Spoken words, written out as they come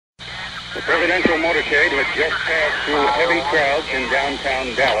The presidential motorcade had just passed through heavy crowds in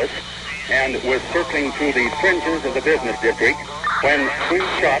downtown Dallas and was circling through the fringes of the business district when two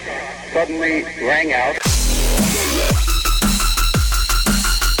shots suddenly rang out.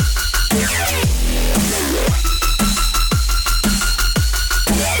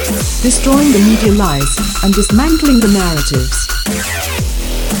 Destroying the media lies and dismantling the narratives.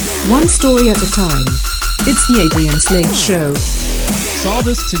 One story at a time. It's the Adrian Slade Show. Saw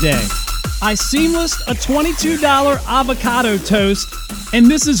this today. I seamlessed a $22 avocado toast, and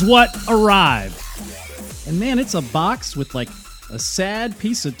this is what arrived. And man, it's a box with like a sad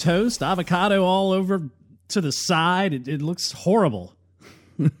piece of toast, avocado all over to the side. It looks horrible.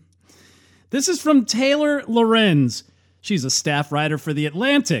 This is from Taylor Lorenz. She's a staff writer for The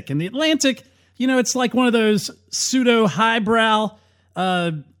Atlantic. And The Atlantic, you know, it's like one of those pseudo-highbrow,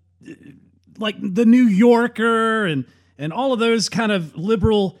 like The New Yorker and all of those kind of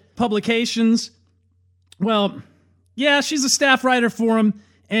liberal publications. Well, yeah, she's a staff writer for them,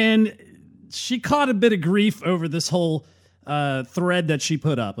 and she caught a bit of grief over this whole thread that she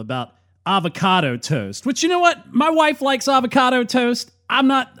put up about avocado toast, which, you know what? My wife likes avocado toast. I'm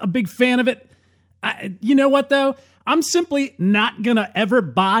not a big fan of it. You know what, though? I'm simply not going to ever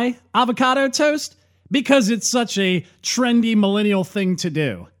buy avocado toast because it's such a trendy millennial thing to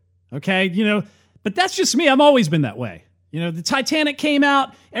do. Okay? You know, but that's just me. I've always been that way. You know, the Titanic came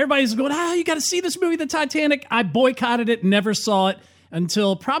out. Everybody's going, you got to see this movie, The Titanic. I boycotted it, never saw it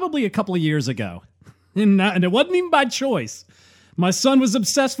until probably a couple of years ago. And it wasn't even by choice. My son was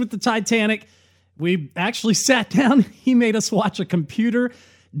obsessed with The Titanic. We actually sat down. He made us watch a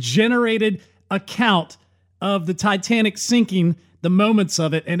computer-generated account of the Titanic sinking, the moments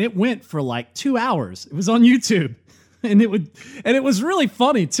of it, and it went for like 2 hours. It was on YouTube. And it was really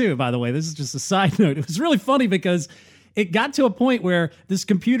funny too, by the way. This is just a side note. It was really funny because it got to a point where this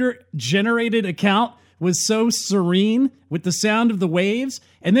computer-generated account was so serene with the sound of the waves,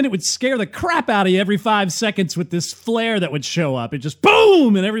 and then it would scare the crap out of you every 5 seconds with this flare that would show up. It just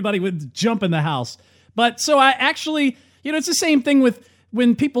boom, and everybody would jump in the house. But so I actually, you know, it's the same thing with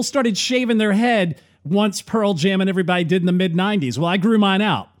when people started shaving their head once Pearl Jam and everybody did in the mid-'90s. Well, I grew mine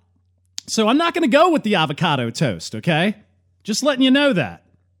out. So I'm not going to go with the avocado toast, okay? Just letting you know that.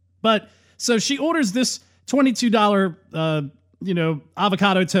 But so she orders this $22,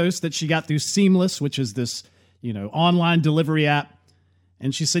 avocado toast that she got through Seamless, which is this, online delivery app.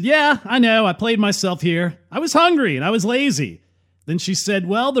 And she said, yeah, I know. I played myself here. I was hungry and I was lazy. Then she said,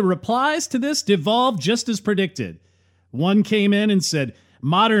 well, the replies to this devolved just as predicted. One came in and said,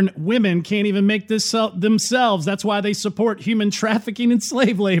 modern women can't even make this themselves. That's why they support human trafficking and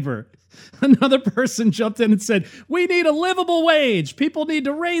slave labor. Another person jumped in and said, we need a livable wage. People need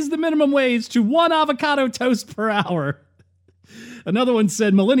to raise the minimum wage to 1 avocado toast per hour. Another one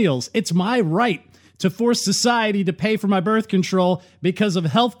said, millennials, it's my right to force society to pay for my birth control because of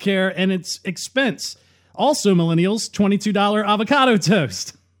healthcare and its expense. Also, millennials, $22 avocado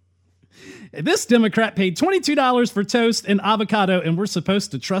toast. This Democrat paid $22 for toast and avocado, and we're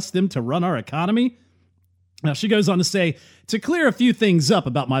supposed to trust them to run our economy? Now, she goes on to say, to clear a few things up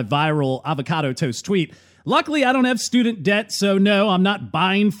about my viral avocado toast tweet, luckily I don't have student debt, so no, I'm not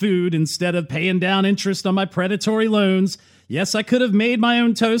buying food instead of paying down interest on my predatory loans. Yes, I could have made my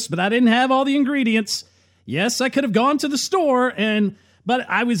own toast, but I didn't have all the ingredients. Yes, I could have gone to the store, but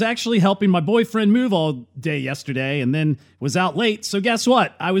I was actually helping my boyfriend move all day yesterday and then was out late, so guess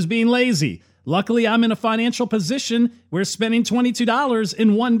what? I was being lazy. Luckily, I'm in a financial position where spending $22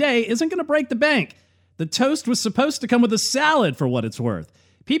 in one day isn't going to break the bank. The toast was supposed to come with a salad for what it's worth.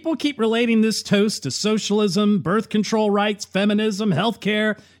 People keep relating this toast to socialism, birth control rights, feminism,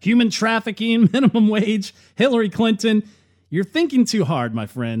 healthcare, human trafficking, minimum wage, Hillary Clinton. You're thinking too hard, my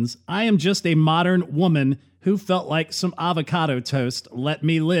friends. I am just a modern woman who felt like some avocado toast let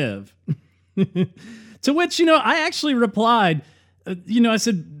me live. To which, I actually replied, I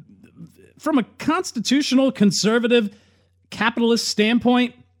said, from a constitutional, conservative, capitalist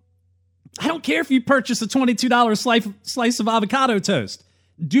standpoint, I don't care if you purchase a $22 slice of avocado toast.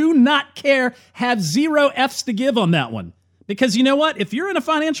 Do not care. Have 0 F's to give on that one. Because you know what? If you're in a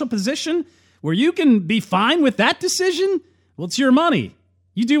financial position where you can be fine with that decision, well, it's your money.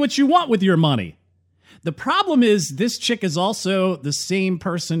 You do what you want with your money. The problem is this chick is also the same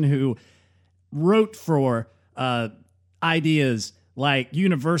person who wrote for ideas like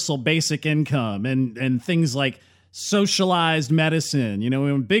universal basic income and things like socialized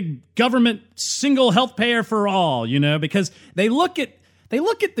medicine, big government single health payer for all, because they look at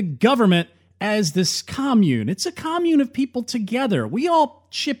the government as this commune. It's a commune of people together. We all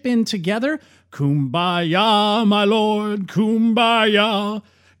chip in together. Kumbaya, my lord, kumbaya.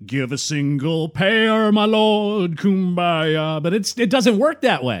 give a single payer, my lord, kumbaya. But it doesn't work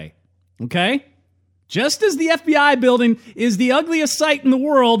that way, okay? Just as the FBI building is the ugliest sight in the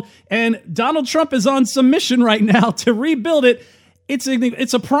world, and Donald Trump is on some mission right now to rebuild it,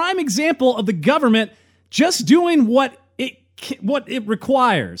 it's a prime example of the government just doing what it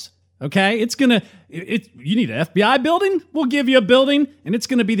requires. Okay, you need an FBI building? We'll give you a building, and it's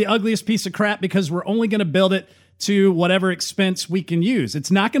going to be the ugliest piece of crap because we're only going to build it to whatever expense we can use. It's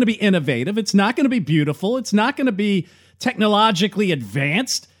not going to be innovative. It's not going to be beautiful. It's not going to be technologically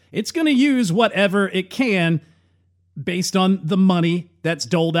advanced. It's going to use whatever it can based on the money that's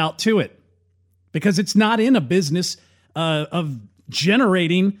doled out to it, because it's not in a business of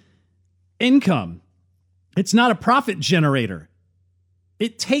generating income. It's not a profit generator.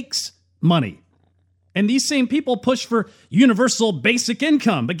 It takes money. And these same people push for universal basic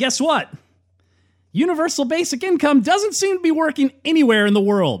income. But guess what? Universal basic income doesn't seem to be working anywhere in the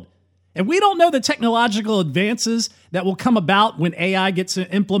world. And we don't know the technological advances that will come about when AI gets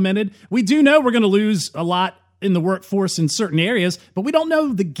implemented. We do know we're going to lose a lot in the workforce in certain areas, but we don't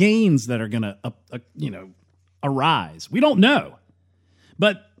know the gains that are going to arise. We don't know.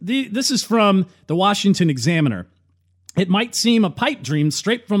 But this is from the Washington Examiner. It might seem a pipe dream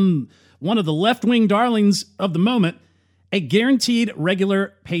straight from one of the left-wing darlings of the moment, a guaranteed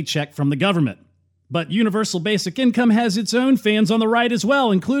regular paycheck from the government. But universal basic income has its own fans on the right as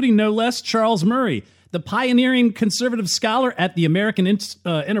well, including no less Charles Murray, the pioneering conservative scholar at the American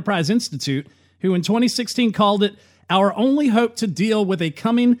Enterprise Institute, who in 2016 called it our only hope to deal with a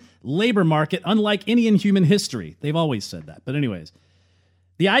coming labor market unlike any in human history. They've always said that. But anyways,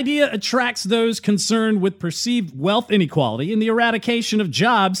 the idea attracts those concerned with perceived wealth inequality and the eradication of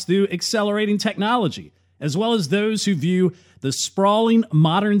jobs through accelerating technology, as well as those who view the sprawling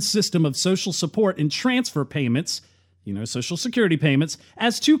modern system of social support and transfer payments, Social Security payments,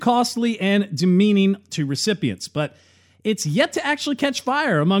 as too costly and demeaning to recipients. But it's yet to actually catch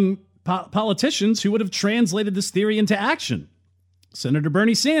fire among politicians who would have translated this theory into action. Senator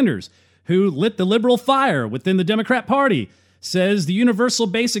Bernie Sanders, who lit the liberal fire within the Democrat Party, says the universal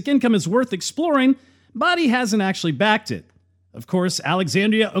basic income is worth exploring, but he hasn't actually backed it. Of course,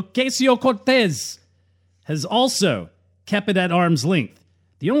 Alexandria Ocasio-Cortez has also kept it at arm's length.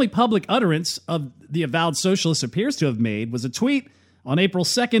 The only public utterance of the avowed socialist appears to have made was a tweet on April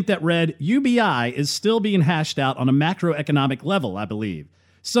 2nd that read, UBI is still being hashed out on a macroeconomic level, I believe.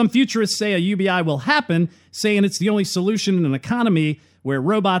 Some futurists say a UBI will happen, saying it's the only solution in an economy where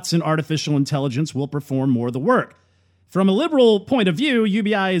robots and artificial intelligence will perform more of the work. From a liberal point of view,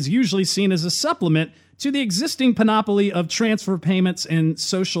 UBI is usually seen as a supplement to the existing panoply of transfer payments and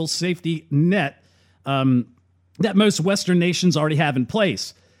social safety net that most Western nations already have in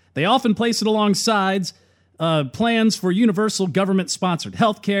place. They often place it alongside plans for universal government-sponsored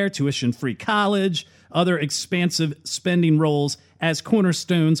healthcare, tuition-free college, other expansive spending roles as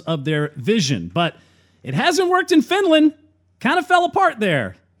cornerstones of their vision. But it hasn't worked in Finland. Kind of fell apart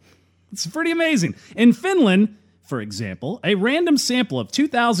there. It's pretty amazing. In Finland, for example, a random sample of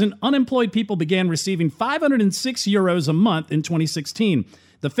 2,000 unemployed people began receiving 506 euros a month in 2016.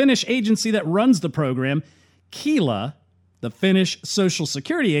 The Finnish agency that runs the program, Kela, the Finnish Social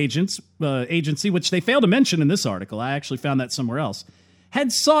Security agency, which they failed to mention in this article, I actually found that somewhere else,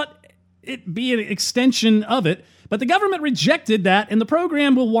 had sought it be an extension of it, but the government rejected that, and the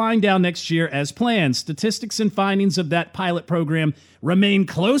program will wind down next year as planned. Statistics and findings of that pilot program remain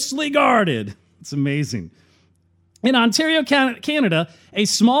closely guarded. It's amazing. In Ontario, Canada, a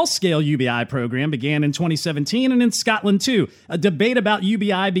small-scale UBI program began in 2017, and in Scotland, too. A debate about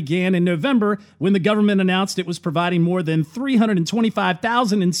UBI began in November when the government announced it was providing more than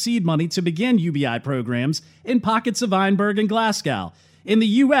 $325,000 in seed money to begin UBI programs in pockets of Edinburgh and Glasgow. In the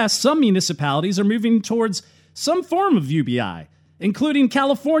U.S., some municipalities are moving towards some form of UBI, including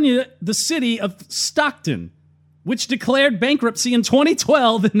California, the city of Stockton, which declared bankruptcy in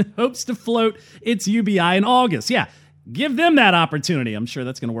 2012 and hopes to float its UBI in August. Yeah, give them that opportunity. I'm sure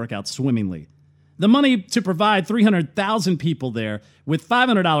that's going to work out swimmingly. The money to provide 300,000 people there with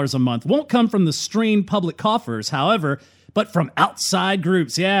 $500 a month won't come from the strained public coffers, however, but from outside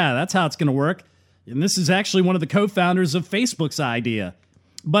groups. Yeah, that's how it's going to work. And this is actually one of the co-founders of Facebook's idea.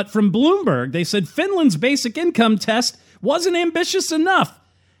 But from Bloomberg, they said Finland's basic income test wasn't ambitious enough.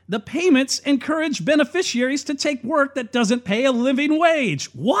 The payments encourage beneficiaries to take work that doesn't pay a living wage.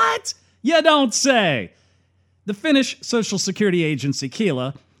 What? You don't say. The Finnish Social Security agency,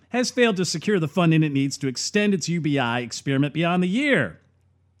 Kela, has failed to secure the funding it needs to extend its UBI experiment beyond the year.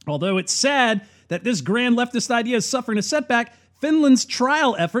 Although it's sad that this grand leftist idea is suffering a setback, Finland's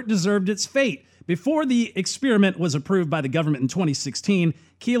trial effort deserved its fate Before the experiment was approved by the government in 2016,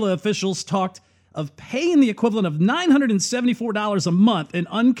 Keela officials talked of paying the equivalent of $974 a month in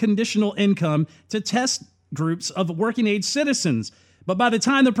unconditional income to test groups of working-age citizens. But by the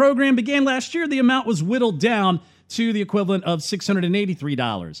time the program began last year, the amount was whittled down to the equivalent of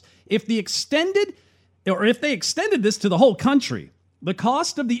 $683. If they extended this to the whole country, the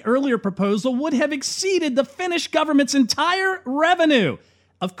cost of the earlier proposal would have exceeded the Finnish government's entire revenue.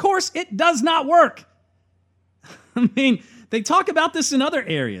 Of course, it does not work. I mean, they talk about this in other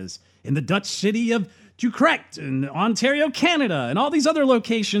areas, in the Dutch city of Utrecht, in Ontario, Canada, and all these other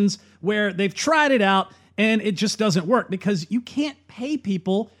locations where they've tried it out and it just doesn't work because you can't pay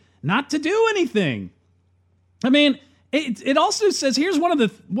people not to do anything. I mean, it also says, here's one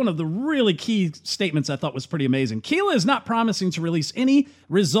of the really key statements I thought was pretty amazing. Keela is not promising to release any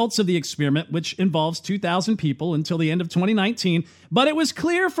results of the experiment, which involves 2,000 people, until the end of 2019, but it was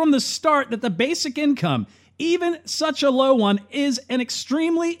clear from the start that the basic income, even such a low one, is an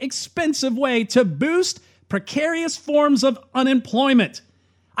extremely expensive way to boost precarious forms of unemployment.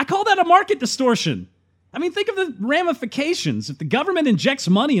 I call that a market distortion. I mean, think of the ramifications. If the government injects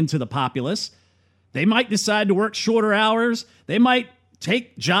money into the populace, they might decide to work shorter hours. They might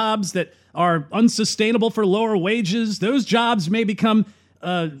take jobs that are unsustainable for lower wages. Those jobs may become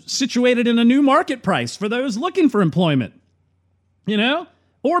situated in a new market price for those looking for employment,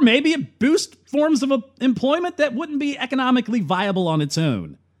 Or maybe it boosts forms of employment that wouldn't be economically viable on its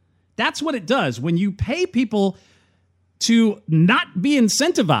own. That's what it does. When you pay people to not be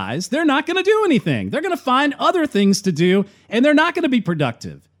incentivized, they're not going to do anything. They're going to find other things to do, and they're not going to be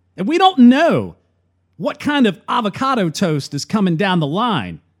productive. And we don't know what kind of avocado toast is coming down the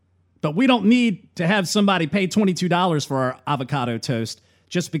line, but we don't need to have somebody pay $22 for our avocado toast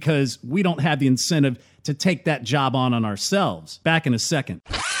just because we don't have the incentive to take that job on ourselves. Back in a second.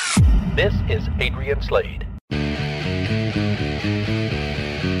 This is Adrian Slade.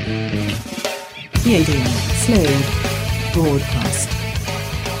 The Adrian Slade Broadcast.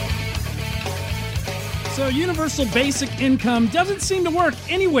 So universal basic income doesn't seem to work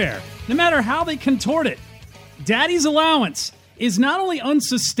anywhere, no matter how they contort it. Daddy's allowance is not only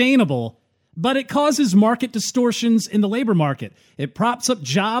unsustainable, but it causes market distortions in the labor market. It props up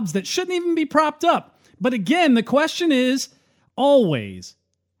jobs that shouldn't even be propped up. But again, the question is always,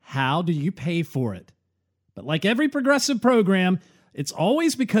 how do you pay for it? But like every progressive program, it's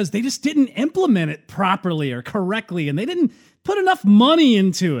always because they just didn't implement it properly or correctly, and they didn't put enough money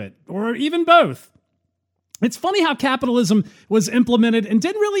into it, or even both. It's funny how capitalism was implemented and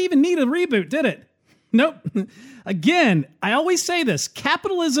didn't really even need a reboot, did it? Nope. Again, I always say this,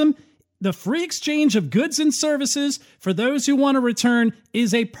 capitalism, the free exchange of goods and services for those who want to return,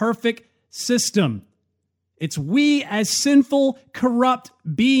 is a perfect system. It's we as sinful, corrupt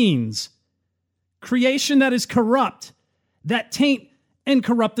beings, creation that is corrupt, that taint and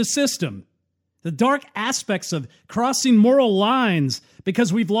corrupt the system. The dark aspects of crossing moral lines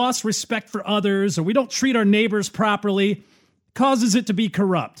because we've lost respect for others or we don't treat our neighbors properly causes it to be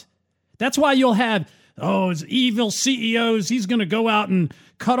corrupt. That's why you'll have, evil CEOs, he's going to go out and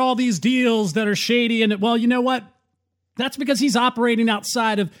cut all these deals that are shady. And, well, you know what? That's because he's operating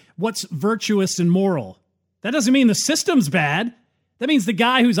outside of what's virtuous and moral. That doesn't mean the system's bad. That means the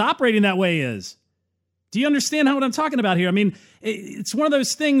guy who's operating that way is. Do you understand what I'm talking about here? I mean, it's one of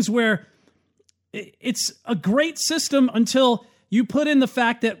those things where it's a great system until you put in the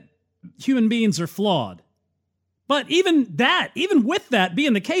fact that human beings are flawed. But even with that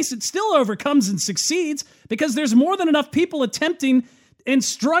being the case, it still overcomes and succeeds because there's more than enough people attempting and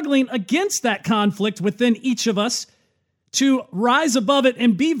struggling against that conflict within each of us to rise above it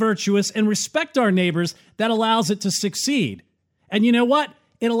and be virtuous and respect our neighbors that allows it to succeed. And you know what?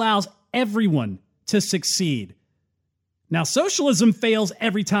 It allows everyone to succeed. Now, socialism fails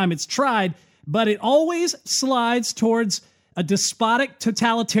every time it's tried, but it always slides towards a despotic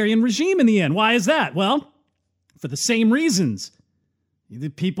totalitarian regime in the end. Why is that? Well, for the same reasons. The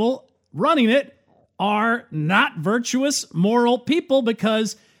people running it are not virtuous, moral people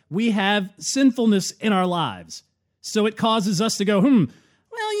because we have sinfulness in our lives. So it causes us to go,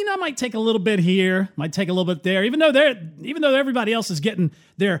 I might take a little bit here, might take a little bit there, even though everybody else is getting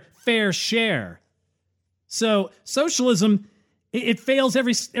their fair share. So socialism, it fails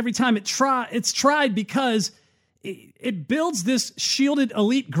every time it's tried because it builds this shielded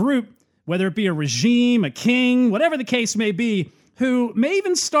elite group, whether it be a regime, a king, whatever the case may be, who may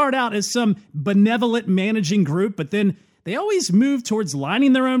even start out as some benevolent managing group, but then they always move towards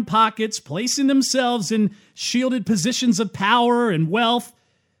lining their own pockets, placing themselves in shielded positions of power and wealth,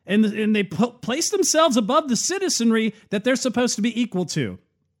 and they place themselves above the citizenry that they're supposed to be equal to.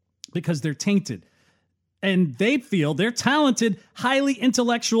 because they're tainted. And they feel they're talented, highly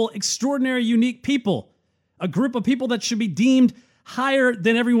intellectual, extraordinary, unique people. A group of people that should be deemed higher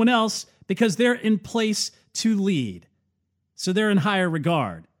than everyone else because they're in place to lead. So they're in higher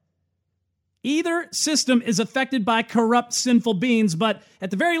regard. Either system is affected by corrupt, sinful beings, but at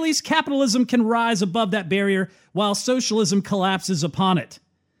the very least, capitalism can rise above that barrier while socialism collapses upon it.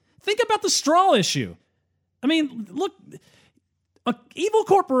 Think about the straw issue. I mean, look, an evil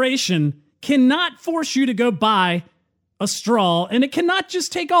corporation cannot force you to go buy a straw, and it cannot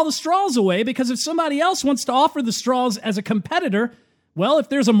just take all the straws away, because if somebody else wants to offer the straws as a competitor, well, if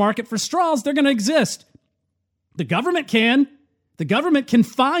there's a market for straws, they're going to exist. The government can. The government can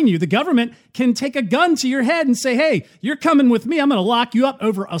fine you. The government can take a gun to your head and say, hey, you're coming with me. I'm going to lock you up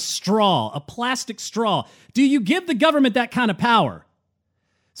over a straw, a plastic straw. Do you give the government that kind of power?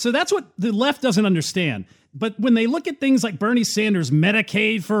 So that's what the left doesn't understand. But when they look at things like Bernie Sanders'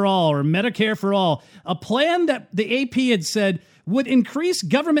 Medicaid for all or Medicare for all, a plan that the AP had said would increase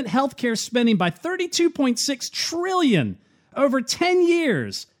government healthcare spending by $32.6 trillion over 10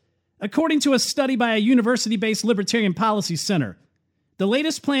 years, according to a study by a university-based libertarian policy center. The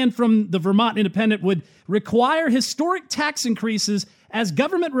latest plan from the Vermont Independent would require historic tax increases as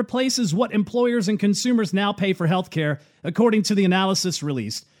government replaces what employers and consumers now pay for healthcare, according to the analysis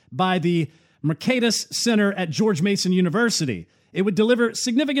released by the Mercatus Center at George Mason University. It would deliver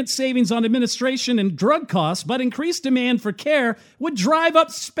significant savings on administration and drug costs, but increased demand for care would drive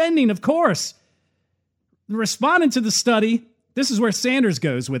up spending, of course. Responding to the study, this is where Sanders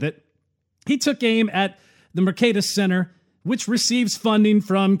goes with it. He took aim at the Mercatus Center, which receives funding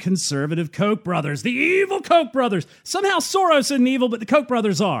from conservative Koch brothers, the evil Koch brothers. Somehow Soros isn't evil, but the Koch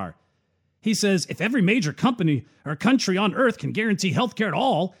brothers are. He says, if every major company or country on earth can guarantee healthcare at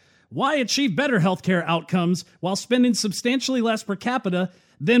all, why achieve better healthcare outcomes while spending substantially less per capita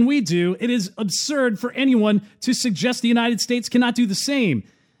than we do? It is absurd for anyone to suggest the United States cannot do the same.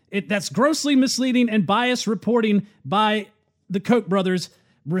 That's grossly misleading and biased reporting by the Koch brothers'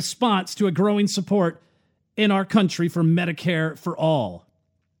 response to a growing support in our country for Medicare for all.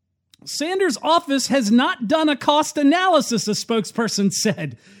 Sanders' office has not done a cost analysis, a spokesperson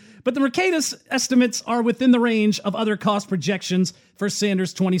said, but the Mercatus estimates are within the range of other cost projections for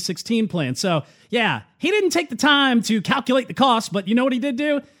Sanders' 2016 plan. So, yeah, he didn't take the time to calculate the cost, but you know what he did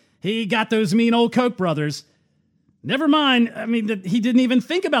do? He got those mean old Koch brothers. Never mind, that he didn't even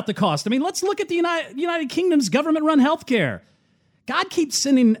think about the cost. Let's look at the United Kingdom's government-run healthcare. God keeps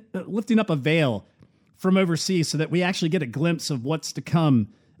lifting up a veil from overseas so that we actually get a glimpse of what's to come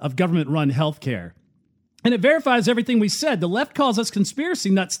of government-run healthcare. And it verifies everything we said. The left calls us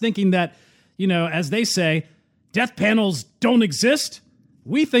conspiracy nuts, thinking that, as they say, death panels don't exist.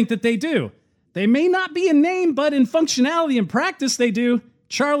 We think that they do. They may not be in name, but in functionality and practice, they do.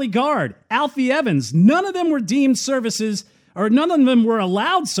 Charlie Gard, Alfie Evans, none of them were deemed services, or none of them were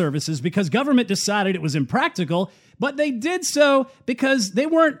allowed services because government decided it was impractical, but they did so because they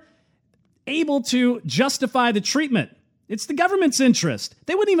weren't able to justify the treatment. It's the government's interest.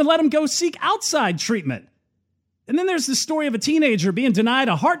 They wouldn't even let them go seek outside treatment. And then there's the story of a teenager being denied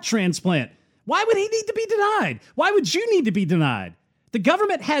a heart transplant. Why would he need to be denied? Why would you need to be denied? The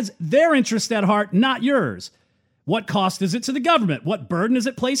government has their interest at heart, not yours. What cost is it to the government? What burden is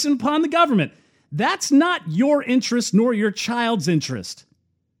it placing upon the government? That's not your interest nor your child's interest.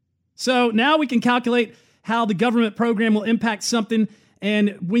 So now we can calculate how the government program will impact something.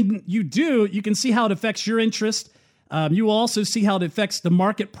 And when you do, you can see how it affects your interest. You will also see how it affects the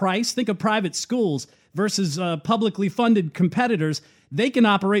market price. Think of private schools versus publicly funded competitors. They can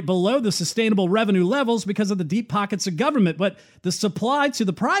operate below the sustainable revenue levels because of the deep pockets of government. But the supply to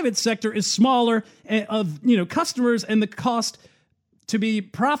the private sector is smaller of customers, and the cost to be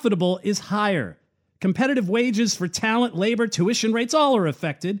profitable is higher. Competitive wages for talent, labor, tuition rates, all are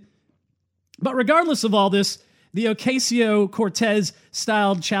affected. But regardless of all this, the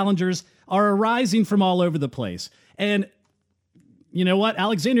Ocasio-Cortez-styled challengers are arising from all over the place. And you know what?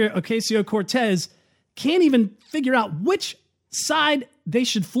 Alexandria Ocasio-Cortez can't even figure out which side they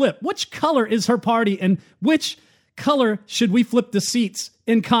should flip. Which color is her party, and which color should we flip the seats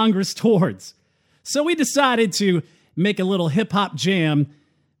in Congress towards? So we decided to make a little hip-hop jam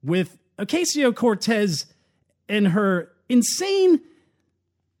with Ocasio-Cortez and her insane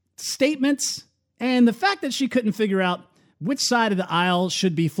statements and the fact that she couldn't figure out which side of the aisle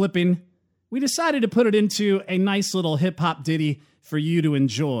should be flipping. We decided to put it into a nice little hip-hop ditty for you to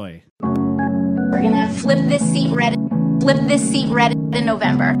enjoy. We're going to flip this seat red in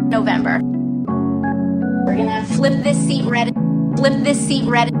November. We're going to flip this seat red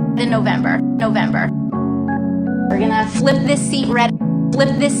in November. We're going to flip this seat red Flip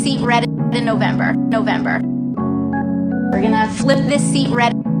this seat red in November. We're gonna flip this seat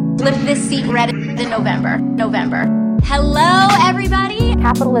red. Flip this seat red in November. Hello, everybody.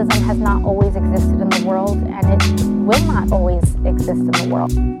 Capitalism has not always existed in the world, and it will not always exist in the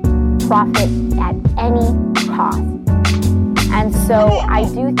world. Profit at any cost. And so I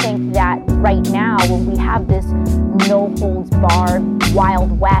do think that right now, when we have this no-holds-barred,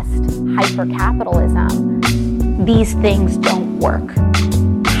 Wild West hyper-capitalism, these things don't work.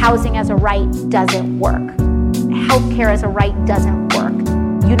 Housing as a right doesn't work. Healthcare as a right doesn't work.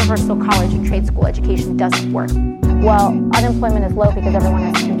 Universal college and trade school education doesn't work. Well, unemployment is low because everyone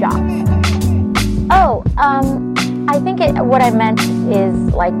has 2 jobs. I think what I meant is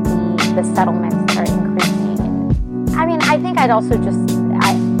like the settlements that are increasing. I mean, I think I'd also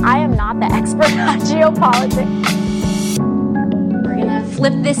I am not the expert on geopolitics. We're gonna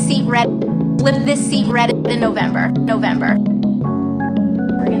flip this seat red. Flip this seat red in November. We're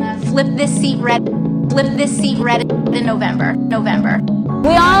gonna flip this seat red. Flip this seat red in November.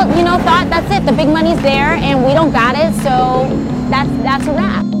 We all, thought that's it. The big money's there, and we don't got it, so that's a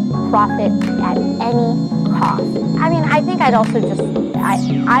wrap. Profit at any cost. I mean, I think I'd also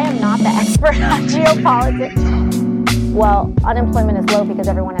I am not the expert on geopolitics. Well, unemployment is low because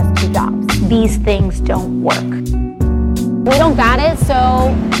everyone has 2 jobs. These things don't work. We don't got it,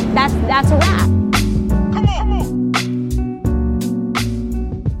 so that's a wrap.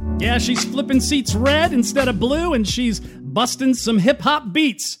 Yeah, she's flipping seats red instead of blue, and she's busting some hip-hop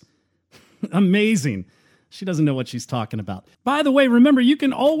beats. Amazing. She doesn't know what she's talking about. By the way, remember, you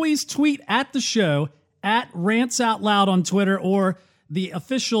can always tweet at the show, at Rants Out Loud on Twitter, or the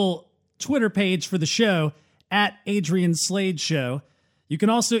official Twitter page for the show, at Adrian Slade Show. You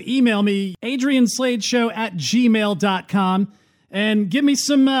can also email me, adriansladeshow@gmail.com, and give me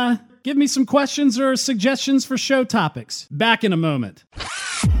some questions or suggestions for show topics. Back in a moment.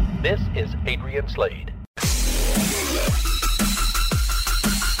 This is Adrian Slade.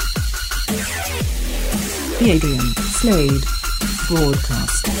 The Adrian Slade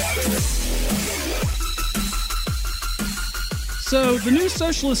Broadcast. So, the new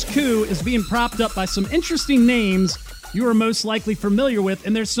socialist coup is being propped up by some interesting names you are most likely familiar with,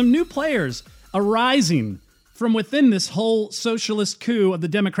 and there's some new players arising from within this whole socialist coup of the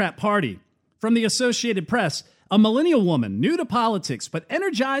Democrat Party. From the Associated Press, a millennial woman, new to politics but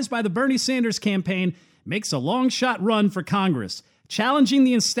energized by the Bernie Sanders campaign, makes a long-shot run for Congress, challenging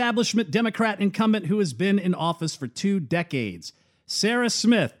the establishment Democrat incumbent who has been in office for 2 decades. Sarah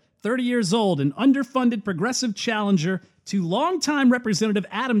Smith, 30 years old, an underfunded progressive challenger to longtime Representative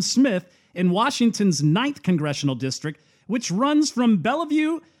Adam Smith in Washington's 9th Congressional District, which runs from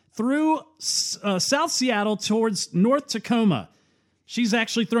Bellevue through South Seattle towards North Tacoma. She's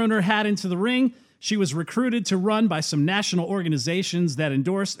actually thrown her hat into the ring. She was recruited to run by some national organizations that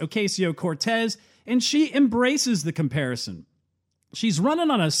endorsed Ocasio-Cortez, and she embraces the comparison. She's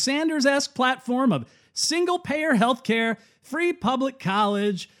running on a Sanders-esque platform of single-payer health care, free public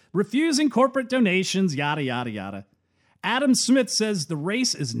college, refusing corporate donations, yada, yada, yada. Adam Smith says the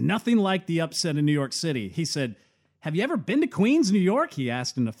race is nothing like the upset in New York City. He said, "Have you ever been to Queens, New York?" he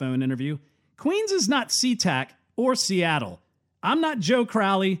asked in a phone interview. "Queens is not SeaTac or Seattle. I'm not Joe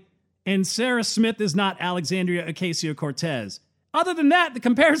Crowley, and Sarah Smith is not Alexandria Ocasio-Cortez. Other than that, the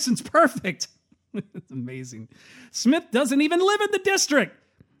comparison's perfect." It's amazing. Smith doesn't even live in the district.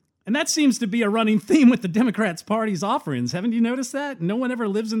 And that seems to be a running theme with the Democrats' party's offerings. Haven't you noticed that? No one ever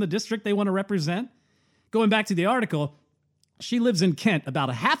lives in the district they want to represent. Going back to the article, she lives in Kent,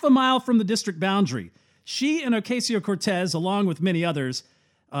 about a half a mile from the district boundary. She and Ocasio-Cortez, along with many others,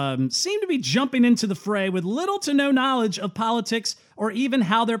 seem to be jumping into the fray with little to no knowledge of politics or even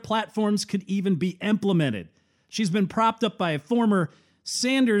how their platforms could even be implemented. She's been propped up by a former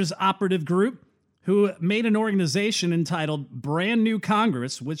Sanders operative group who made an organization entitled Brand New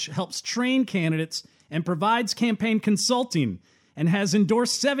Congress, which helps train candidates and provides campaign consulting, and has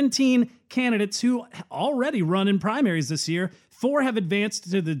endorsed 17 candidates who already run in primaries this year. 4 have advanced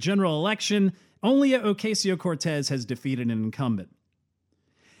to the general election. Only Ocasio-Cortez has defeated an incumbent.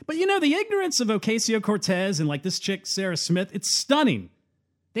 But the ignorance of Ocasio-Cortez and like this chick, Sarah Smith, it's stunning.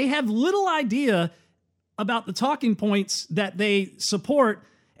 They have little idea about the talking points that they support.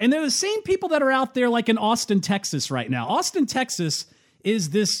 And they're the same people that are out there like in Austin, Texas right now. Austin, Texas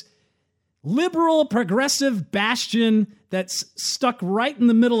is this liberal, progressive bastion that's stuck right in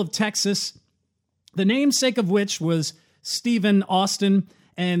the middle of Texas, the namesake of which was Stephen Austin.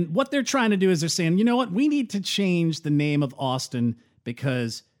 And what they're trying to do is they're saying, you know what, we need to change the name of Austin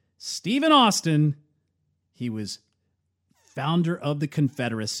because Stephen Austin, he was founder of the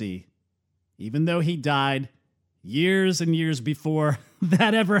Confederacy. Even though he died, years and years before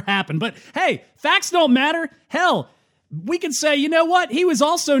that ever happened. But hey, facts don't matter. Hell, we could say, you know what? He was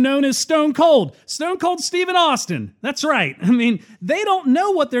also known as Stone Cold Stephen Austin. That's right. I mean, they don't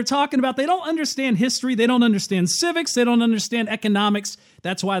know what they're talking about. They don't understand history. They don't understand civics. They don't understand economics.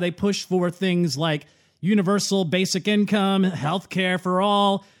 That's why they push for things like universal basic income, health care for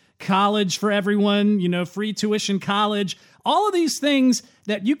all, college for everyone, free tuition college. All of these things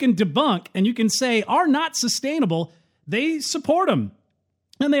that you can debunk and you can say are not sustainable, they support them.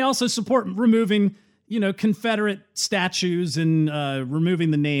 And they also support removing Confederate statues and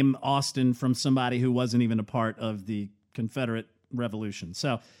removing the name Austin from somebody who wasn't even a part of the Confederate Revolution.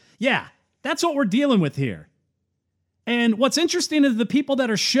 So, yeah, that's what we're dealing with here. And what's interesting is the people that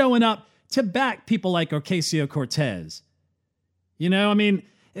are showing up to back people like Ocasio-Cortez.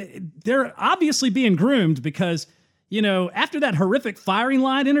 They're obviously being groomed because, after that horrific firing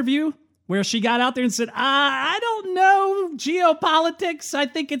line interview, where she got out there and said, I don't know geopolitics. I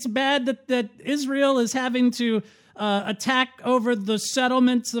think it's bad that Israel is having to attack over the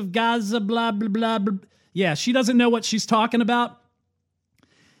settlements of Gaza, blah, blah, blah, blah. Yeah, she doesn't know what she's talking about.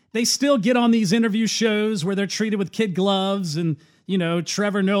 They still get on these interview shows where they're treated with kid gloves and,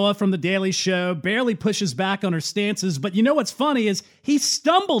 Trevor Noah from The Daily Show barely pushes back on her stances. But what's funny is he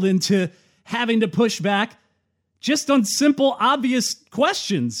stumbled into having to push back just on simple, obvious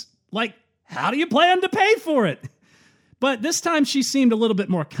questions like, how do you plan to pay for it? But this time she seemed a little bit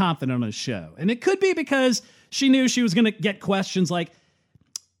more confident on the show. And it could be because she knew she was going to get questions like,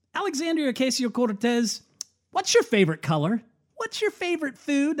 Alexandria Ocasio-Cortez, what's your favorite color? What's your favorite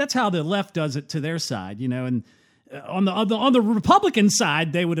food? That's how the left does it to their side, and on the Republican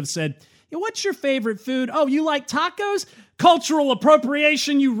side, they would have said, what's your favorite food? Oh, you like tacos? Cultural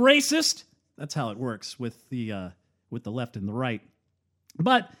appropriation, you racist. That's how it works with the left and the right.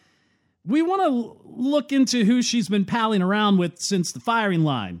 But we want to look into who she's been palling around with since the firing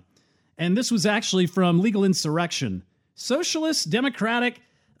line. And this was actually from Legal Insurrection. Socialist, Democratic,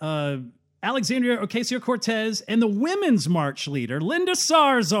 Alexandria Ocasio-Cortez, and the Women's March leader, Linda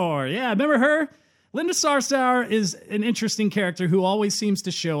Sarsour. Yeah, remember her? Linda Sarsour is an interesting character who always seems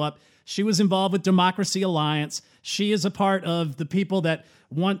to show up. She was involved with Democracy Alliance. She is a part of the people that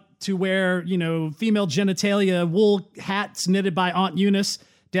want to wear, female genitalia wool hats knitted by Aunt Eunice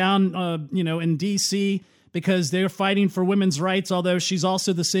down, in D.C. because they're fighting for women's rights, although she's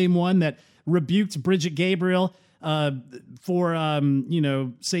also the same one that rebuked Bridget Gabriel for,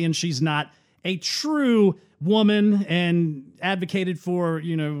 saying she's not a true woman and advocated for,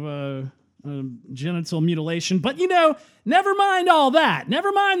 genital mutilation. But, never mind all that.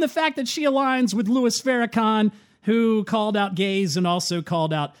 Never mind the fact that she aligns with Louis Farrakhan, who called out gays and also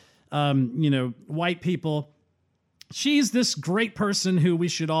called out, white people. She's this great person who we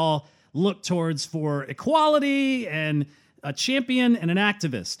should all look towards for equality and a champion and an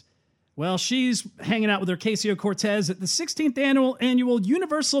activist. Well, she's hanging out with Ocasio-Cortez at the 16th annual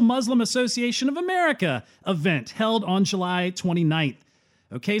Universal Muslim Association of America event held on July 29th.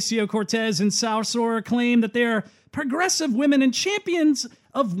 Ocasio-Cortez and Sarsour claim that they're progressive women and champions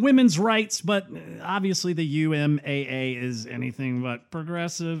of women's rights, but obviously the UMAA is anything but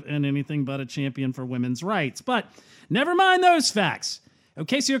progressive and anything but a champion for women's rights. But never mind those facts.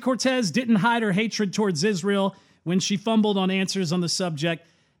 Ocasio-Cortez didn't hide her hatred towards Israel when she fumbled on answers on the subject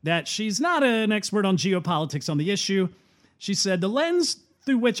that she's not an expert on geopolitics on the issue. She said, the lens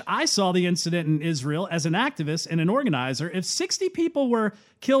through which I saw the incident in Israel as an activist and an organizer, if 60 people were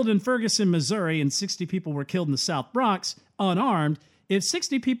killed in Ferguson, Missouri, and 60 people were killed in the South Bronx, unarmed, if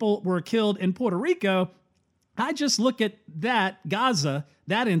 60 people were killed in Puerto Rico, I just look at that, Gaza,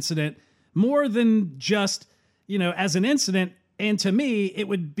 that incident, more than just, as an incident. And to me, it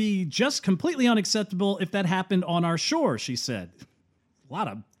would be just completely unacceptable if that happened on our shore, she said. A lot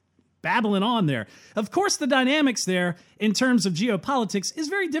of babbling on there. Of course, the dynamics there in terms of geopolitics is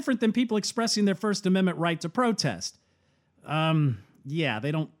very different than people expressing their First Amendment right to protest. Yeah,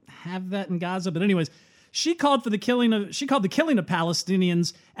 they don't have that in Gaza. But anyways, she called the killing of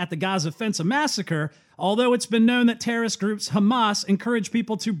Palestinians at the Gaza fence a massacre, although it's been known that terrorist groups Hamas encouraged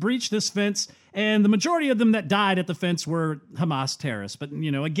people to breach this fence, and the majority of them that died at the fence were Hamas terrorists. But,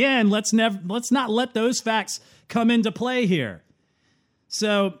 again, let's not let those facts come into play here.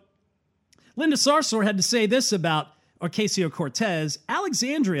 So Linda Sarsour had to say this about Ocasio-Cortez.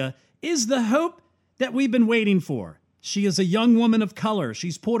 Alexandria is the hope that we've been waiting for. She is a young woman of color.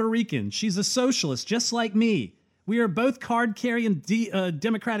 She's Puerto Rican. She's a socialist, just like me. We are both card-carrying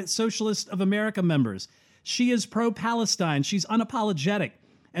Democratic Socialist of America members. She is pro-Palestine. She's unapologetic.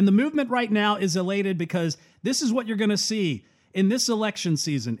 And the movement right now is elated because this is what you're going to see in this election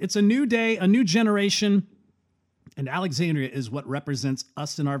season. It's a new day, a new generation. And Alexandria is what represents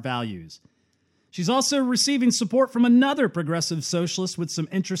us and our values. She's also receiving support from another progressive socialist with some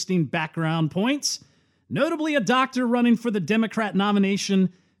interesting background points, notably a doctor running for the Democrat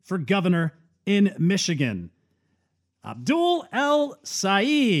nomination for governor in Michigan. Abdul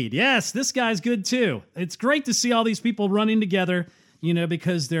El-Sayed. Yes, this guy's good too. It's great to see all these people running together,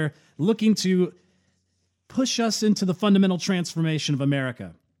 because they're looking to push us into the fundamental transformation of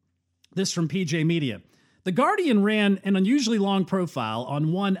America. This from PJ Media. The Guardian ran an unusually long profile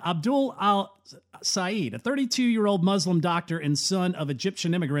on one Abdul Al-Sayed, a 32-year-old Muslim doctor and son of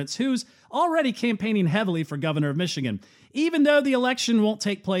Egyptian immigrants who's already campaigning heavily for governor of Michigan, even though the election won't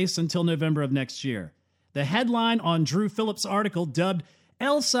take place until November of next year. The headline on Drew Phillips' article dubbed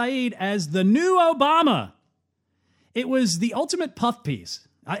El-Sayed as the new Obama. It was the ultimate puff piece.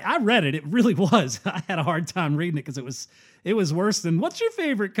 I read it. It really was. I had a hard time reading it because it was worse than, what's your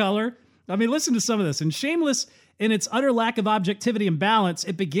favorite color? I mean, listen to some of this. And shameless in its utter lack of objectivity and balance,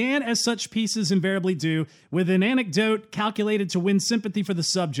 it began as such pieces invariably do, with an anecdote calculated to win sympathy for the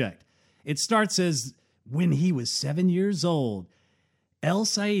subject. It starts as, when he was 7 years old,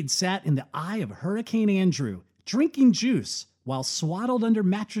 El-Sayed sat in the eye of Hurricane Andrew, drinking juice while swaddled under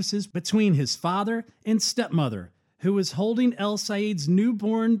mattresses between his father and stepmother, who was holding El-Sayed's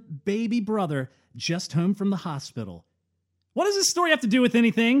newborn baby brother just home from the hospital. What does this story have to do with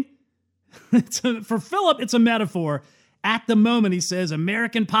anything? For Philip, it's a metaphor. At the moment, he says,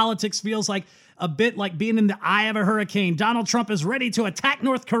 American politics feels like a bit like being in the eye of a hurricane. Donald Trump is ready to attack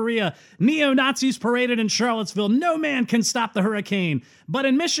North Korea. Neo-Nazis paraded in Charlottesville. No man can stop the hurricane. But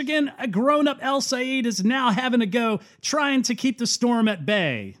in Michigan, a grown-up El-Sayed is now having a go trying to keep the storm at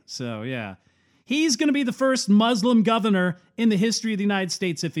bay. So, yeah. He's going to be the first Muslim governor in the history of the United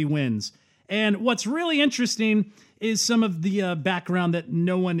States if he wins. And what's really interesting is some of the background that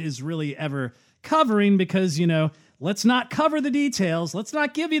no one is really ever covering because, let's not cover the details. Let's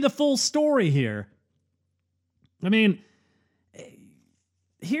not give you the full story here. I mean,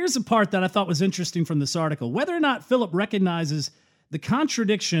 here's a part that I thought was interesting from this article. Whether or not Philip recognizes the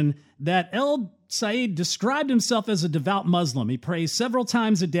contradiction that El-Sayed described himself as a devout Muslim. He prays several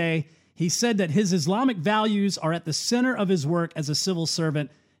times a day. He said that his Islamic values are at the center of his work as a civil servant.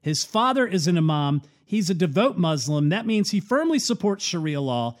 His father is an imam. He's a devout Muslim. That means he firmly supports Sharia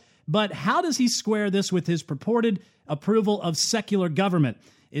law. But how does he square this with his purported approval of secular government?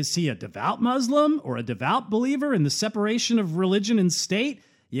 Is he a devout Muslim or a devout believer in the separation of religion and state?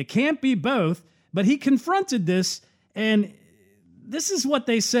 You can't be both. But he confronted this, and this is what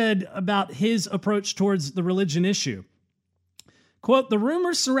they said about his approach towards the religion issue. Quote, the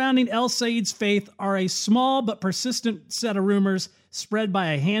rumors surrounding El-Sayed's faith are a small but persistent set of rumors spread by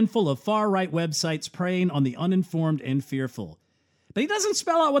a handful of far-right websites preying on the uninformed and fearful. But he doesn't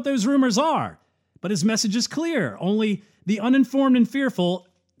spell out what those rumors are. But his message is clear. Only the uninformed and fearful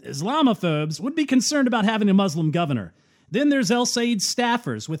Islamophobes would be concerned about having a Muslim governor. Then there's El-Sayed's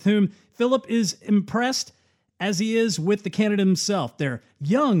staffers, with whom Philip is impressed as he is with the candidate himself. They're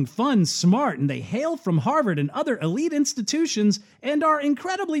young, fun, smart, and they hail from Harvard and other elite institutions and are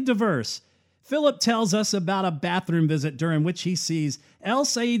incredibly diverse. Philip tells us about a bathroom visit during which he sees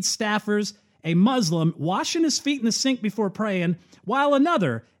El-Sayed's staffers, a Muslim, washing his feet in the sink before praying, while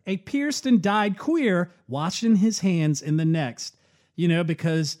another, a pierced and dyed queer, washing his hands in the next.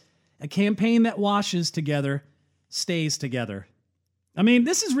 Because a campaign that washes together stays together. I mean,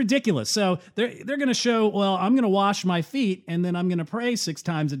 this is ridiculous. So they're going to show, well, I'm going to wash my feet and then I'm going to pray 6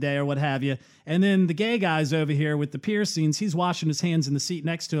 times a day or what have you. And then the gay guy's over here with the piercings, he's washing his hands in the seat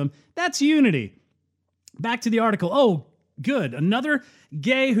next to him. That's unity. Back to the article. Oh, good. Another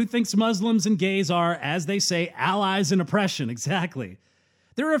gay who thinks Muslims and gays are, as they say, allies in oppression. Exactly.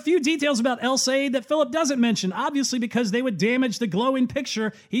 There are a few details about El-Sayed that Philip doesn't mention, obviously because they would damage the glowing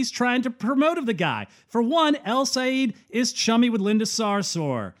picture he's trying to promote of the guy. For one, El-Sayed is chummy with Linda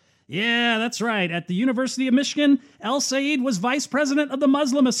Sarsour. Yeah, that's right. At the University of Michigan, El-Sayed was vice president of the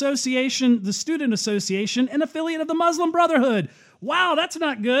Muslim Association, the Student Association, and affiliate of the Muslim Brotherhood. Wow, that's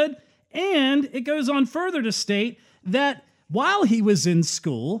not good. And it goes on further to state that while he was in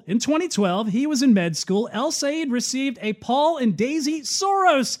school, in 2012, he was in med school, El-Sayed received a Paul and Daisy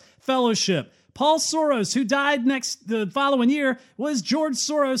Soros Fellowship. Paul Soros, who died the following year, was George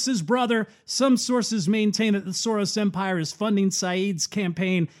Soros' brother. Some sources maintain that the Soros Empire is funding Sayed's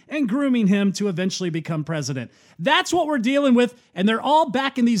campaign and grooming him to eventually become president. That's what we're dealing with, and they're all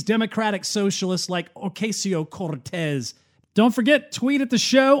backing these democratic socialists like Ocasio-Cortez. Don't forget, tweet at the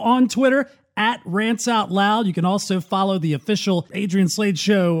show on Twitter, at Rants Out Loud. You can also follow the official Adrian Slade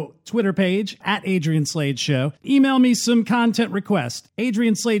Show Twitter page, at Adrian Slade Show. Email me some content requests,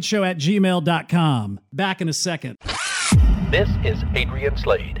 adriansladeshow@gmail.com. Back in a second. This is Adrian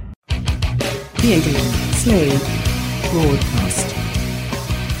Slade. The Adrian Slade Broadcast.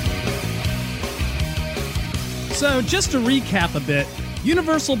 So just to recap a bit,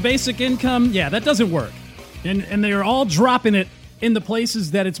 universal basic income, yeah, that doesn't work. And they are all dropping it in the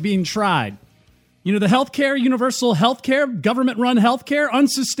places that it's being tried. You know, the healthcare, universal healthcare, government-run healthcare,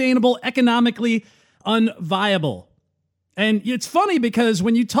 unsustainable, economically unviable. And it's funny because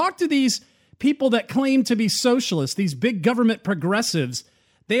when you talk to these people that claim to be socialists, these big government progressives,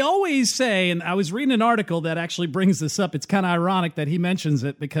 they always say, and I was reading an article that actually brings this up. It's kind of ironic that he mentions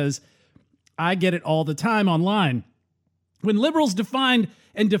it because I get it all the time online. When liberals define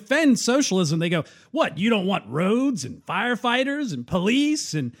and defend socialism, they go, what, you don't want roads and firefighters and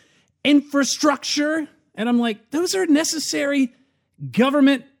police and infrastructure? And I'm like, those are necessary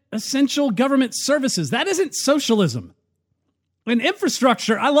government, essential government services. That isn't socialism. And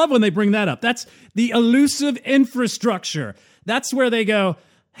infrastructure, I love when they bring that up. That's the elusive infrastructure. That's where they go,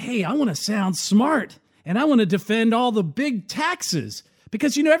 hey, I want to sound smart and I want to defend all the big taxes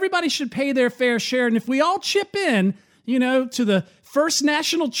because, you know, everybody should pay their fair share. And if we all chip in, you know, to the First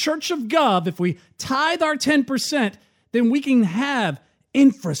National Church of Gov, if we tithe our 10%, then we can have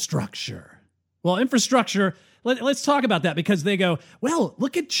infrastructure. Well, infrastructure, let's talk about that because they go, well,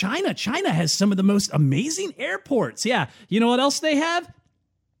 look at China. China has some of the most amazing airports. Yeah. You know what else they have?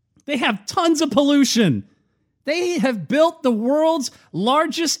 They have tons of pollution. They have built the world's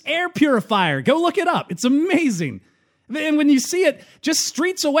largest air purifier. Go look it up. It's amazing. And when you see it just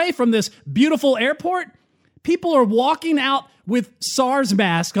streets away from this beautiful airport, people are walking out with SARS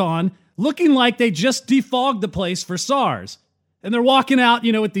mask on, looking like they just defogged the place for SARS. And they're walking out,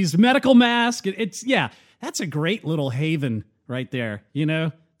 you know, with these medical masks. That's a great little haven right there, you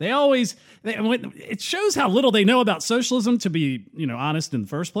know? It shows how little they know about socialism, to be, you know, honest in the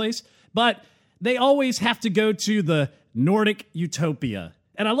first place. But they always have to go to the Nordic utopia.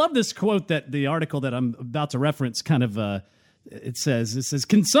 And I love this quote that the article that I'm about to reference kind of, it says,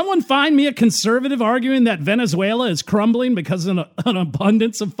 can someone find me a conservative arguing that Venezuela is crumbling because of an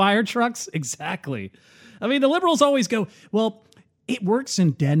abundance of fire trucks? Exactly. I mean, the liberals always go, well, it works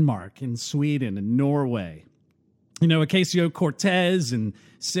in Denmark and Sweden and Norway. You know, Ocasio-Cortez and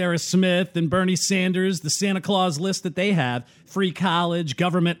Sarah Smith and Bernie Sanders, the Santa Claus list that they have, free college,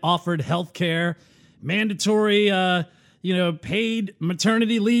 government-offered health care, mandatory, paid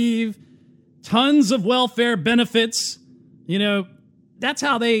maternity leave, tons of welfare benefits. You know, that's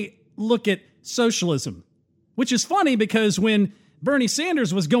how they look at socialism, which is funny because when Bernie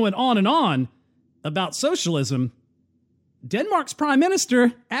Sanders was going on and on about socialism, Denmark's prime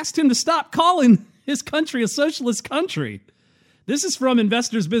minister asked him to stop calling his country a socialist country. This is from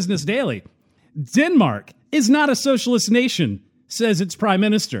Investors Business Daily. Denmark is not a socialist nation, says its prime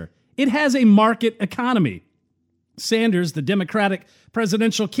minister. It has a market economy. Sanders, the Democratic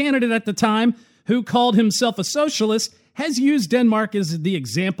presidential candidate at the time, who called himself a socialist, has used Denmark as the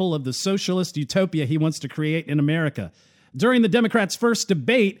example of the socialist utopia he wants to create in America. During the Democrats' first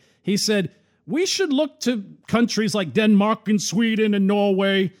debate, he said, we should look to countries like Denmark and Sweden and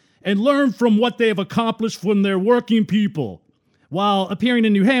Norway and learn from what they have accomplished from their working people. While appearing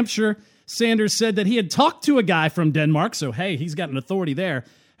in New Hampshire, Sanders said that he had talked to a guy from Denmark, so hey, he's got an authority there,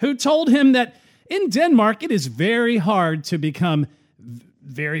 who told him that in Denmark, it is very hard to become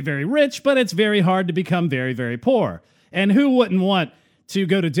very, very rich, but it's very hard to become very, very poor. And who wouldn't want to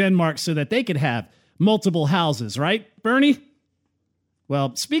go to Denmark so that they could have multiple houses, right, Bernie?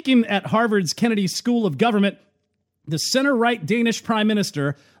 Well, speaking at Harvard's Kennedy School of Government, the center-right Danish Prime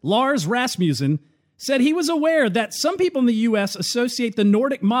Minister, Lars Rasmussen, said he was aware that some people in the U.S. associate the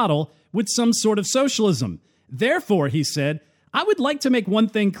Nordic model with some sort of socialism. Therefore, he said, I would like to make one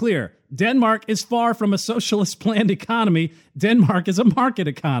thing clear. Denmark is far from a socialist planned economy. Denmark is a market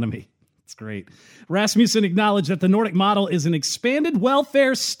economy. It's great. Rasmussen acknowledged that the Nordic model is an expanded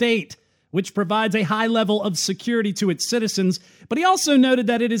welfare state, which provides a high level of security to its citizens. But he also noted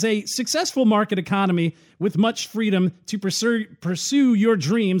that it is a successful market economy with much freedom to pursue your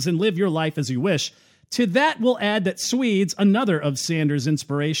dreams and live your life as you wish. To that, we'll add that Swedes, another of Sanders'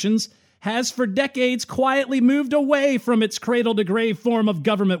 inspirations, has for decades quietly moved away from its cradle-to-grave form of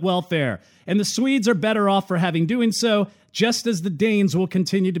government welfare. And the Swedes are better off for having doing so, just as the Danes will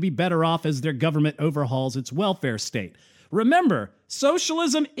continue to be better off as their government overhauls its welfare state. Remember,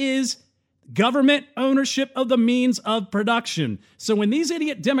 socialism is government ownership of the means of production. So when these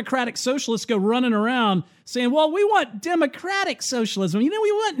idiot democratic socialists go running around saying, well, we want democratic socialism, we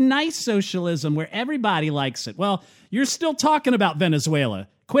want nice socialism where everybody likes it. Well, you're still talking about Venezuela.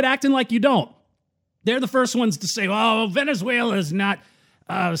 Quit acting like you don't. They're the first ones to say, oh, Venezuela is not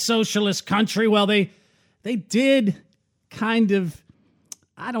a socialist country. Well, they did kind of,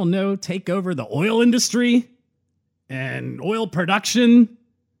 I don't know, take over the oil industry and oil production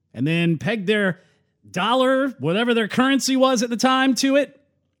and then peg their dollar, whatever their currency was at the time, to it,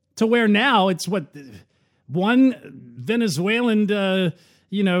 to where now it's what, one Venezuelan,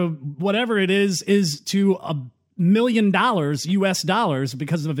 whatever it is to $1 million US dollars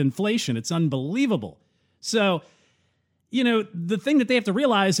because of inflation. It's unbelievable. So, the thing that they have to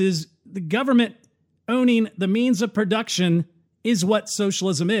realize is the government owning the means of production is what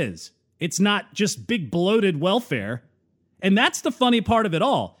socialism is. It's not just big bloated welfare. And that's the funny part of it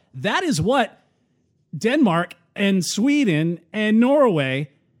all. That is what Denmark and Sweden and Norway,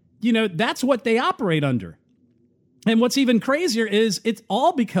 that's what they operate under. And what's even crazier is it's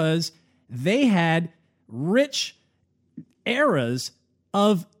all because they had rich eras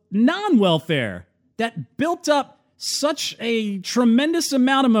of non-welfare that built up such a tremendous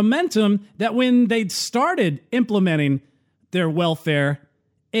amount of momentum that when they started implementing their welfare,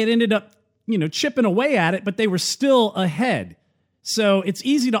 it ended up, chipping away at it, but they were still ahead. So it's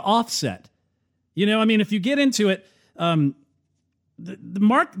easy to offset. If you get into it,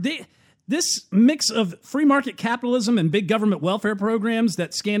 this mix of free market capitalism and big government welfare programs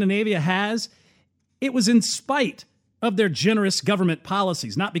that Scandinavia has, it was in spite of their generous government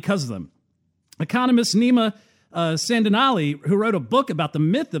policies, not because of them. Economist Nima Sandinali, who wrote a book about the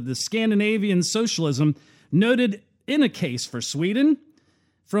myth of the Scandinavian socialism, noted in a case for Sweden,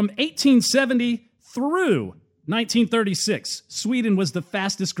 from 1870 through 1936, Sweden was the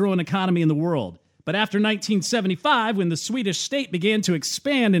fastest growing economy in the world. But after 1975, when the Swedish state began to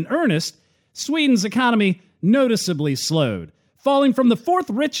expand in earnest, Sweden's economy noticeably slowed, falling from the fourth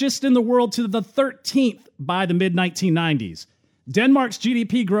richest in the world to the 13th by the mid-1990s. Denmark's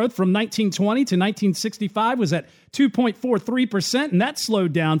GDP growth from 1920 to 1965 was at 2.43%, and that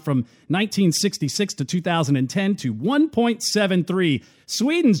slowed down from 1966 to 2010 to 1.73%.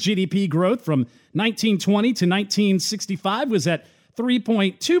 Sweden's GDP growth from 1920 to 1965 was at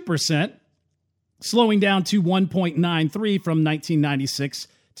 3.2%, slowing down to 1.93% from 1996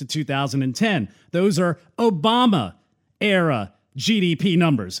 to 2010. Those are Obama-era GDP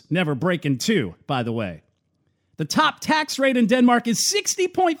numbers, never breaking 2, by the way. The top tax rate in Denmark is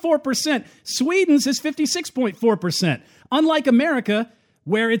 60.4%. Sweden's is 56.4%. Unlike America,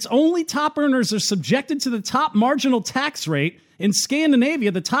 where its only top earners are subjected to the top marginal tax rate, in Scandinavia,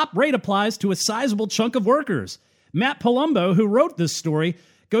 the top rate applies to a sizable chunk of workers. Matt Palumbo, who wrote this story,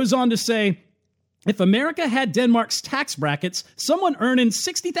 goes on to say, if America had Denmark's tax brackets, someone earning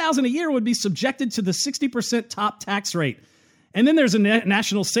 $60,000 a year would be subjected to the 60% top tax rate. And then there's a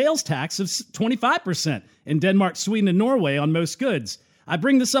national sales tax of 25% in Denmark, Sweden, and Norway on most goods. I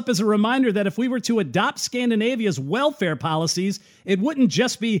bring this up as a reminder that if we were to adopt Scandinavia's welfare policies, it wouldn't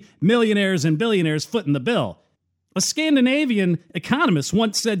just be millionaires and billionaires footing the bill. A Scandinavian economist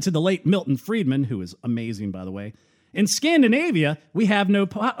once said to the late Milton Friedman, who is amazing, by the way, in Scandinavia, we have no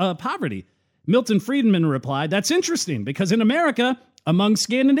poverty. Milton Friedman replied, that's interesting, because in America, among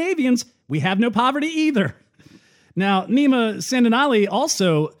Scandinavians, we have no poverty either. Now, Nima Sandinali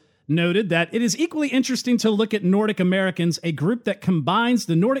also noted that it is equally interesting to look at Nordic Americans, a group that combines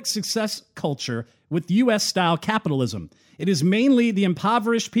the Nordic success culture with U.S.-style capitalism. It is mainly the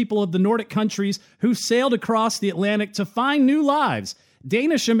impoverished people of the Nordic countries who sailed across the Atlantic to find new lives.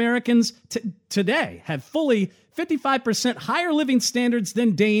 Danish Americans today have fully 55% higher living standards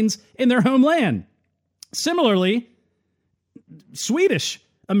than Danes in their homeland. Similarly, Swedish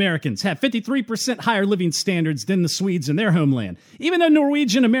Americans have 53% higher living standards than the Swedes in their homeland. Even though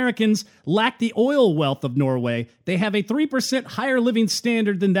Norwegian Americans lack the oil wealth of Norway, they have a 3% higher living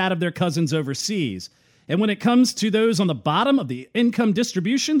standard than that of their cousins overseas. And when it comes to those on the bottom of the income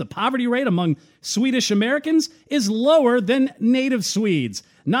distribution, the poverty rate among Swedish Americans is lower than native Swedes.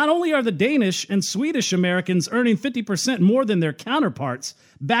 Not only are the Danish and Swedish Americans earning 50% more than their counterparts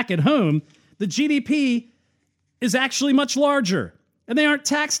back at home, the GDP is actually much larger. And they aren't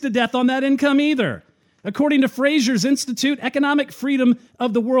taxed to death on that income either. According to Fraser's Institute Economic Freedom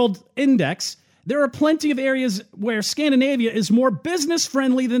of the World Index, there are plenty of areas where Scandinavia is more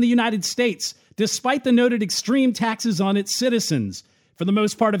business-friendly than the United States, despite the noted extreme taxes on its citizens. For the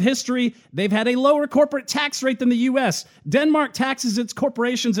most part of history, they've had a lower corporate tax rate than the U.S. Denmark taxes its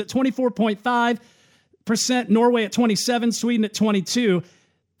corporations at 24.5%, Norway at 27%, Sweden at 22%.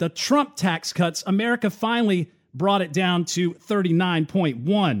 the Trump tax cuts, America finally brought it down to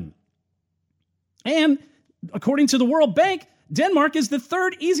 39.1. And according to the World Bank, Denmark is the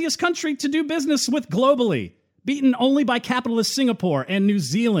third easiest country to do business with globally, beaten only by capitalist Singapore and New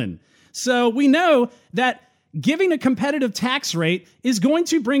Zealand. So we know that giving a competitive tax rate is going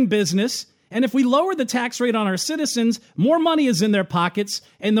to bring business. And if we lower the tax rate on our citizens, more money is in their pockets.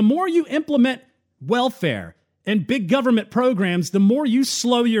 And the more you implement welfare and big government programs, the more you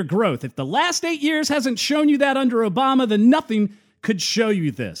slow your growth. If the last 8 years hasn't shown you that under Obama, then nothing could show you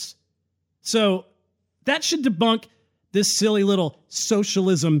this. So that should debunk this silly little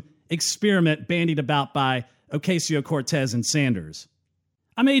socialism experiment bandied about by Ocasio-Cortez and Sanders.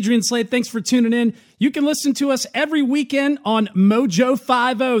 I'm Adrian Slade. Thanks for tuning in. You can listen to us every weekend on Mojo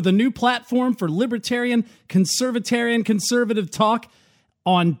 50, the new platform for libertarian, conservative talk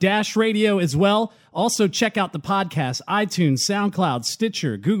on Dash Radio as well. Also, check out the podcast, iTunes, SoundCloud,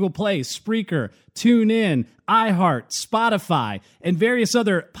 Stitcher, Google Play, Spreaker, TuneIn, iHeart, Spotify, and various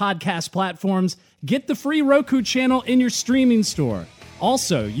other podcast platforms. Get the free Roku channel in your streaming store.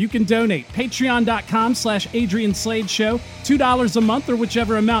 Also, you can donate patreon.com/Adrian Slade Show, $2 a month or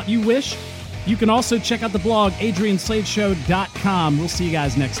whichever amount you wish. You can also check out the blog, adriansladeshow.com. We'll see you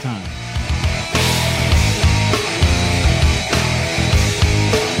guys next time.